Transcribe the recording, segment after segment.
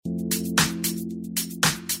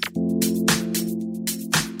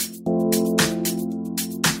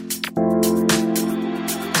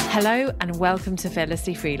Hello and welcome to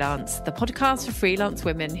Fearlessly Freelance, the podcast for freelance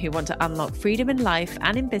women who want to unlock freedom in life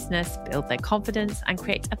and in business, build their confidence and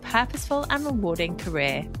create a purposeful and rewarding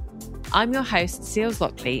career. I'm your host, Seals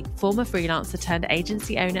Lockley, former freelancer turned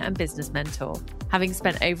agency owner and business mentor. Having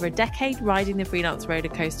spent over a decade riding the freelance roller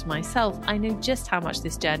coaster myself, I know just how much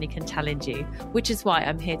this journey can challenge you, which is why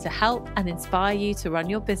I'm here to help and inspire you to run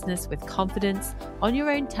your business with confidence, on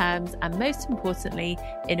your own terms, and most importantly,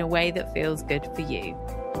 in a way that feels good for you.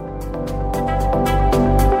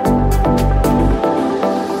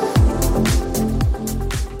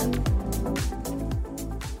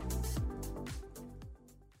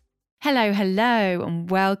 Hello, and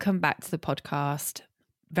welcome back to the podcast.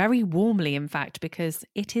 Very warmly, in fact, because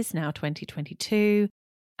it is now 2022,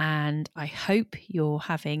 and I hope you're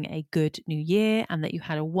having a good new year and that you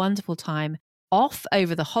had a wonderful time off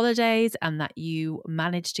over the holidays and that you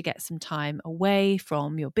managed to get some time away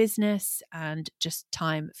from your business and just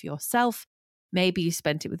time for yourself. Maybe you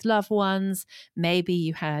spent it with loved ones. Maybe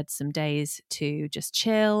you had some days to just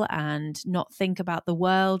chill and not think about the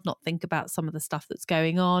world, not think about some of the stuff that's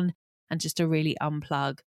going on, and just to really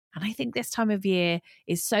unplug. And I think this time of year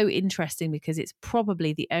is so interesting because it's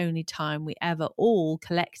probably the only time we ever all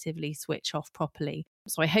collectively switch off properly.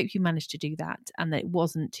 So I hope you managed to do that and that it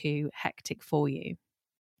wasn't too hectic for you.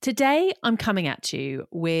 Today, I'm coming at you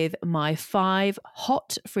with my 5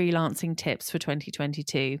 hot freelancing tips for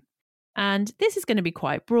 2022. And this is going to be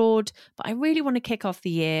quite broad, but I really want to kick off the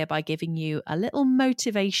year by giving you a little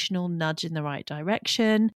motivational nudge in the right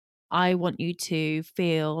direction. I want you to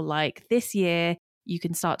feel like this year you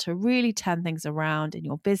can start to really turn things around in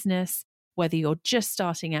your business, whether you're just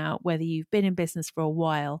starting out, whether you've been in business for a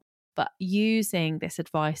while, but using this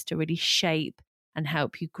advice to really shape and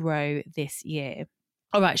help you grow this year.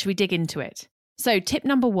 All right, should we dig into it? So tip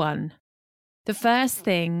number 1, the first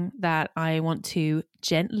thing that I want to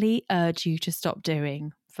gently urge you to stop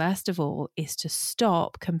doing, first of all, is to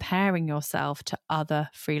stop comparing yourself to other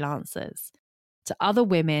freelancers, to other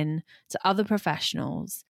women, to other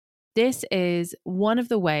professionals. This is one of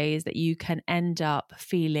the ways that you can end up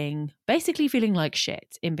basically feeling like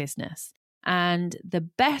shit in business. And the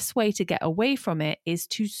best way to get away from it is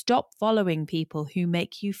to stop following people who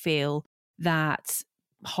make you feel that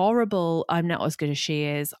horrible, I'm not as good as she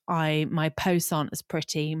is, my posts aren't as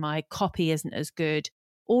pretty, my copy isn't as good.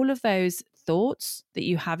 All of those thoughts that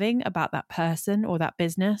you're having about that person or that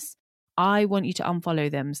business, I want you to unfollow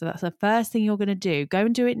them. So that's the first thing you're going to do. Go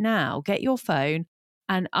and do it now. Get your phone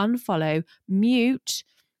and unfollow, mute,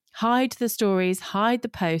 hide the stories, hide the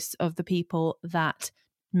posts of the people that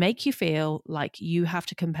make you feel like you have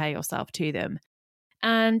to compare yourself to them.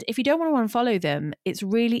 And if you don't want to unfollow them, it's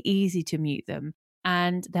really easy to mute them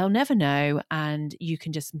and they'll never know, and you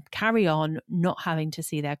can just carry on not having to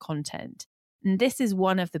see their content. And this is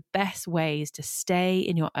one of the best ways to stay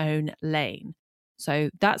in your own lane. So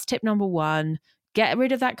that's tip number 1. Get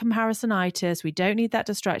rid of that comparisonitis. We don't need that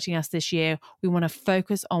distracting us this year. We want to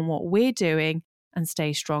focus on what we're doing and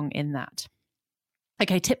stay strong in that.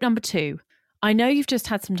 Okay, tip number 2. I know you've just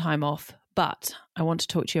had some time off, but I want to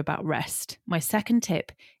talk to you about rest. My second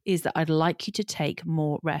tip is that I'd like you to take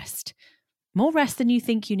more rest. More rest than you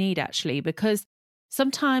think you need, actually, because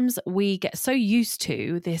sometimes we get so used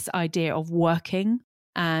to this idea of working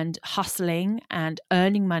and hustling and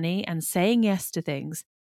earning money and saying yes to things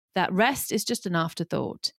that rest is just an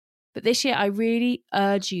afterthought. But this year, I really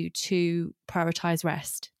urge you to prioritize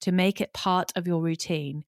rest, to make it part of your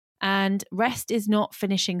routine. And rest is not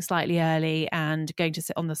finishing slightly early and going to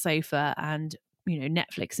sit on the sofa and,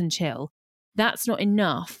 Netflix and chill. That's not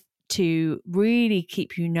enough to really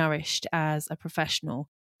keep you nourished as a professional.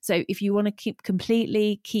 So if you want to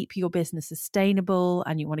keep your business sustainable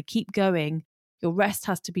and you want to keep going, your rest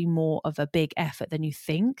has to be more of a big effort than you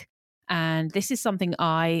think. And this is something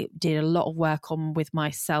I did a lot of work on with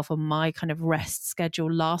myself on my kind of rest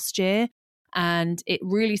schedule last year. And it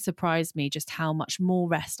really surprised me just how much more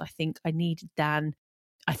rest I think I needed than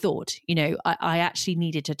I thought. I actually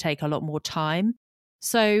needed to take a lot more time.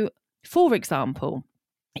 So, for example,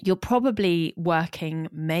 you're probably working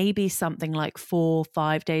maybe something like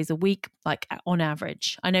 4-5 days a week, like on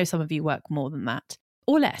average. I know some of you work more than that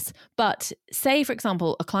or less. But say, for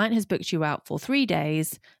example, a client has booked you out for 3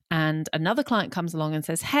 days and another client comes along and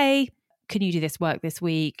says, hey, can you do this work this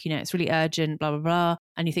week? It's really urgent, blah, blah, blah.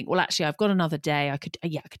 And you think, well, actually, I've got another day. I could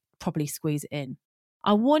probably squeeze it in.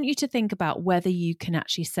 I want you to think about whether you can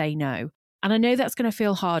actually say no. And I know that's going to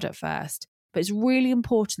feel hard at first, but it's really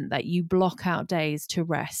important that you block out days to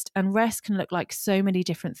rest. And rest can look like so many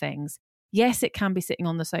different things. Yes, it can be sitting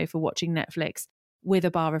on the sofa watching Netflix with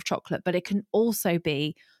a bar of chocolate, but it can also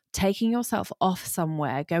be taking yourself off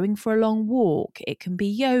somewhere, going for a long walk. It can be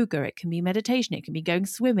yoga, it can be meditation, it can be going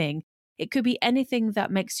swimming. It could be anything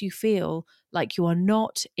that makes you feel like you are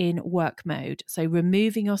not in work mode. So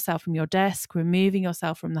removing yourself from your desk, removing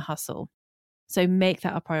yourself from the hustle. So make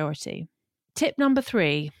that a priority. Tip number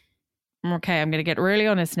 3. Okay, I'm going to get really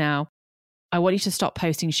honest now. I want you to stop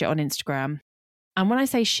posting shit on Instagram. And when I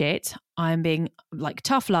say shit, I'm being like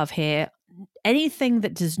tough love here. Anything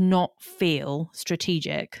that does not feel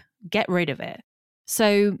strategic, get rid of it.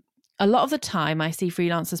 So a lot of the time I see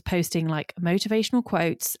freelancers posting like motivational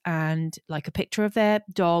quotes and like a picture of their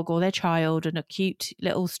dog or their child and a cute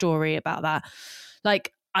little story about that.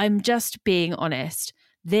 Like, I'm just being honest.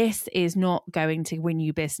 This is not going to win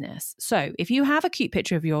you business. So if you have a cute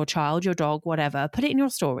picture of your child, your dog, whatever, put it in your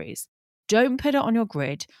stories. Don't put it on your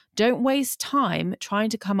grid. Don't waste time trying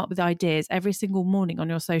to come up with ideas every single morning on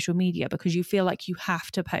your social media because you feel like you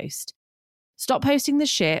have to post. Stop posting the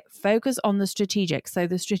shit. Focus on the strategic. So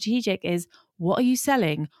the strategic is, what are you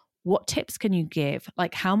selling? What tips can you give?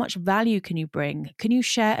 Like, how much value can you bring? Can you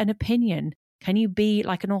share an opinion? Can you be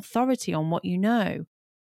like an authority on what you know?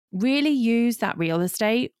 Really use that real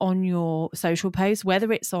estate on your social posts,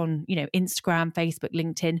 whether it's on, Instagram, Facebook,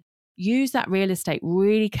 LinkedIn. Use that real estate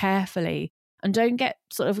really carefully and don't get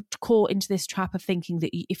sort of caught into this trap of thinking that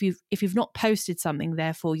if you've not posted something,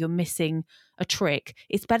 therefore you're missing a trick.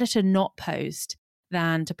 It's better to not post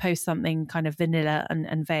than to post something kind of vanilla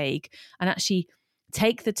and vague, and actually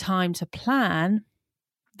take the time to plan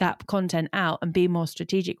that content out and be more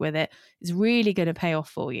strategic with it. Is really going to pay off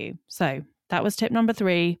for you. So that was tip number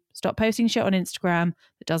 3. Stop posting shit on Instagram.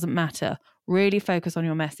 It doesn't matter. Really focus on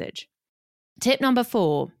your message. Tip number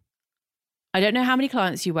 4. I don't know how many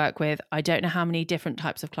clients you work with. I don't know how many different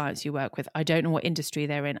types of clients you work with. I don't know what industry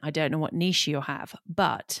they're in. I don't know what niche you have.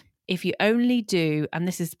 But if you only do, and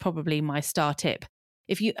this is probably my star tip,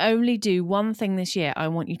 if you only do one thing this year, I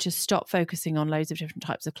want you to stop focusing on loads of different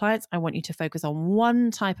types of clients. I want you to focus on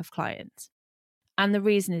one type of client. And the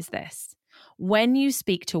reason is this. When you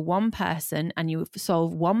speak to one person and you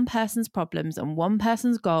solve one person's problems and one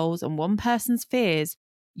person's goals and one person's fears,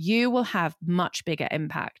 you will have much bigger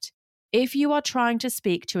impact. If you are trying to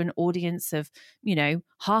speak to an audience of,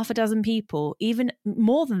 half a dozen people, even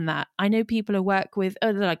more than that, I know people who work with,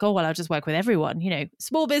 they're like, oh, well, I'll just work with everyone,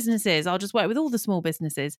 small businesses, I'll just work with all the small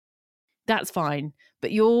businesses. That's fine.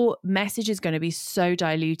 But your message is going to be so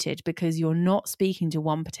diluted because you're not speaking to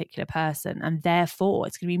one particular person. And therefore,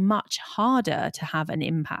 it's going to be much harder to have an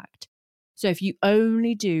impact. So if you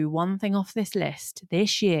only do one thing off this list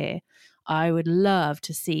this year, I would love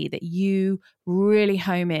to see that you really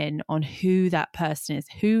home in on who that person is,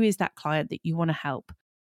 who is that client that you want to help,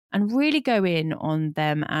 and really go in on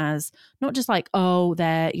them as not just like, oh,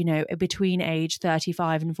 they're, between age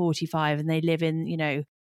 35 and 45 and they live in,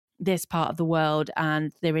 this part of the world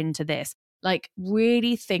and they're into this. Like,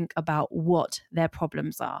 really think about what their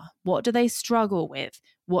problems are. What do they struggle with?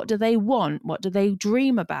 What do they want? What do they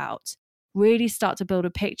dream about? Really start to build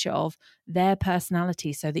a picture of their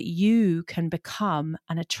personality so that you can become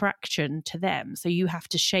an attraction to them. So you have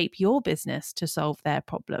to shape your business to solve their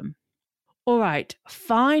problem. All right,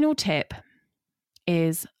 final tip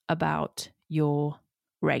is about your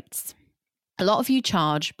rates. A lot of you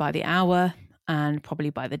charge by the hour and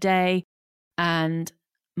probably by the day. And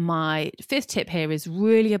my 5th tip here is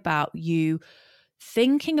really about you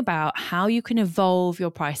thinking about how you can evolve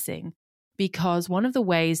your pricing. Because one of the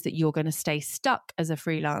ways that you're going to stay stuck as a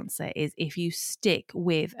freelancer is if you stick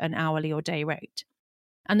with an hourly or day rate.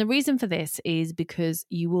 And the reason for this is because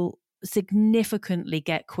you will significantly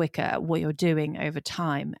get quicker at what you're doing over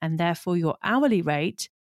time. And therefore your hourly rate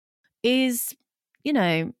is,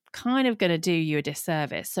 kind of going to do you a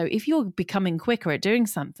disservice. So if you're becoming quicker at doing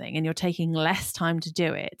something and you're taking less time to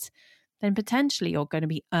do it, then potentially you're going to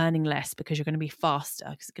be earning less because you're going to be faster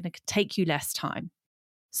because it's going to take you less time.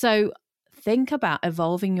 So think about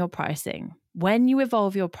evolving your pricing. When you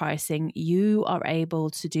evolve your pricing, you are able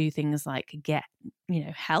to do things like get,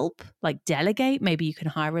 help, like delegate. Maybe you can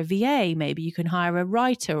hire a VA, maybe you can hire a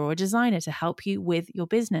writer or a designer to help you with your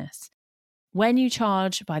business. When you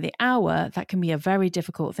charge by the hour, that can be a very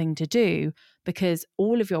difficult thing to do because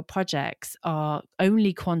all of your projects are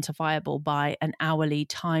only quantifiable by an hourly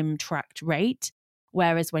time tracked rate.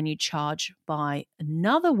 Whereas when you charge by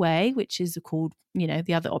another way, which is called,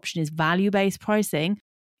 the other option is value-based pricing,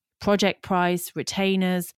 project price,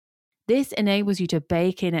 retainers. This enables you to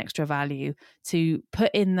bake in extra value, to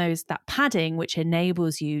put in that padding, which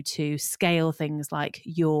enables you to scale things like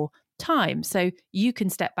your time. So you can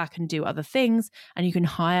step back and do other things and you can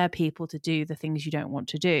hire people to do the things you don't want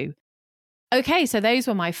to do. Okay, so those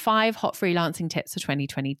were my 5 hot freelancing tips for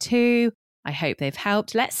 2022. I hope they've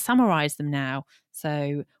helped. Let's summarize them now.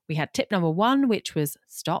 So we had tip number 1, which was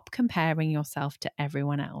stop comparing yourself to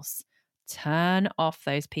everyone else. Turn off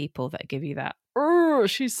those people that give you that, "Oh,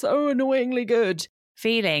 she's so annoyingly good"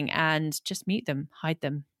 feeling, and just mute them, hide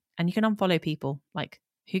them. And you can unfollow people. Like,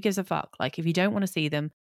 who gives a fuck? Like, if you don't want to see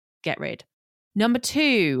them, get rid. Number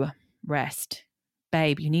 2, rest.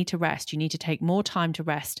 Babe, you need to rest. You need to take more time to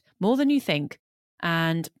rest, more than you think.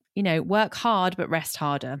 And, work hard, but rest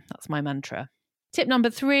harder. That's my mantra. Tip number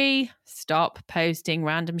 3, stop posting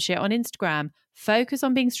random shit on Instagram. Focus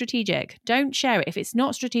on being strategic. Don't share it. If it's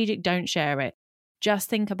not strategic, don't share it. Just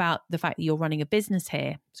think about the fact that you're running a business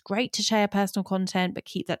here. It's great to share personal content, but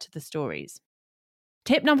keep that to the stories.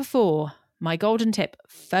 Tip number 4, my golden tip,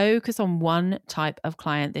 focus on one type of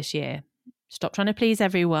client this year. Stop trying to please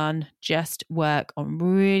everyone. Just work on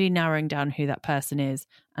really narrowing down who that person is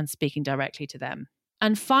and speaking directly to them.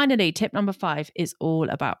 And finally, tip number 5 is all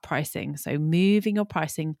about pricing. So moving your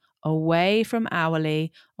pricing away from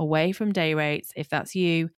hourly, away from day rates, if that's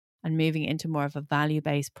you, and moving it into more of a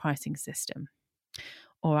value-based pricing system.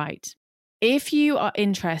 All right. If you are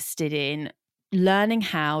interested in learning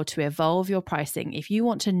how to evolve your pricing, if you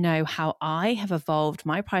want to know how I have evolved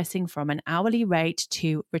my pricing from an hourly rate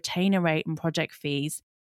to retainer rate and project fees,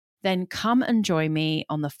 then come and join me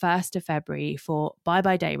on the 1st of February for Bye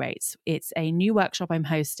Bye Day Rates. It's a new workshop I'm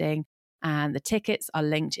hosting and the tickets are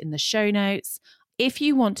linked in the show notes. If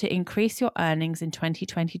you want to increase your earnings in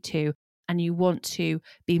 2022 and you want to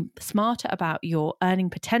be smarter about your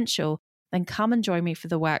earning potential, then come and join me for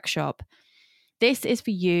the workshop. This is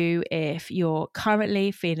for you if you're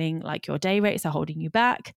currently feeling like your day rates are holding you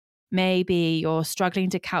back. Maybe you're struggling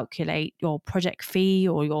to calculate your project fee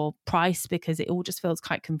or your price because it all just feels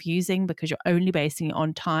quite confusing because you're only basing it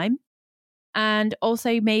on time. And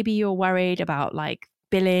also maybe you're worried about like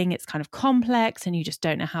billing. It's kind of complex and you just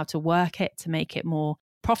don't know how to work it to make it more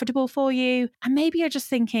profitable for you. And maybe you're just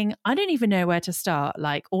thinking, I don't even know where to start.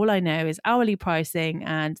 Like all I know is hourly pricing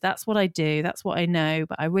and that's what I do. That's what I know,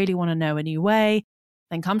 but I really want to know a new way.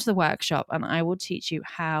 Then come to the workshop and I will teach you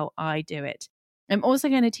how I do it. I'm also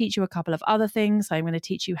going to teach you a couple of other things. So I'm going to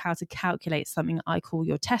teach you how to calculate something I call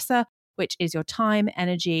your TESA, which is your time,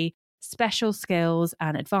 energy, special skills,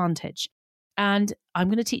 and advantage. And I'm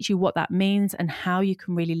going to teach you what that means and how you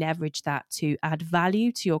can really leverage that to add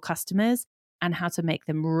value to your customers and how to make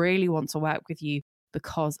them really want to work with you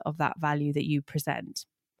because of that value that you present.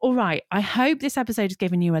 All right, I hope this episode has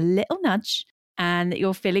given you a little nudge and that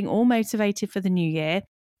you're feeling all motivated for the new year.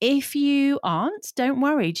 If you aren't, don't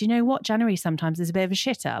worry. Do you know what? January sometimes is a bit of a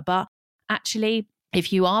shitter, but actually,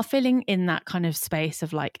 if you are feeling in that kind of space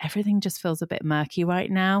of like everything just feels a bit murky right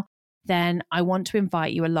now, then I want to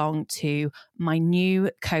invite you along to my new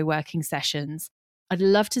co-working sessions. I'd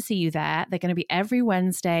love to see you there. They're going to be every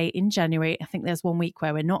Wednesday in January. I think there's one week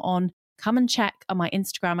where we're not on. Come and check on my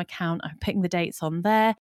Instagram account. I'm putting the dates on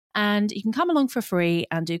there. And you can come along for free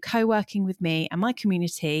and do co-working with me and my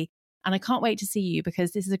community. And I can't wait to see you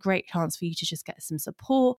because this is a great chance for you to just get some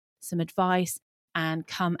support, some advice, and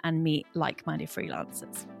come and meet like-minded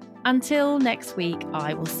freelancers. Until next week,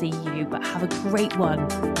 I will see you, but have a great one.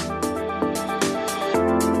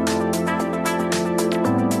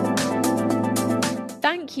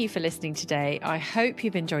 Thank you for listening today. I hope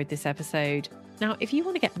you've enjoyed this episode. Now, if you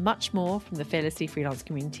want to get much more from the Fearlessly Freelance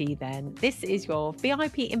community, then this is your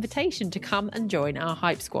VIP invitation to come and join our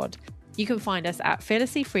Hype Squad. You can find us at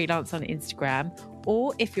Fearlessly Freelance on Instagram,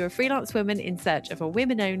 or if you're a freelance woman in search of a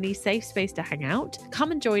women-only safe space to hang out,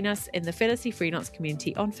 come and join us in the Fearlessly Freelance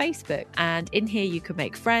community on Facebook. And in here you can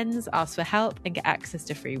make friends, ask for help, and get access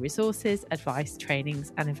to free resources, advice,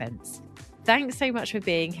 trainings, and events. Thanks so much for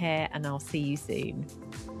being here, and I'll see you soon.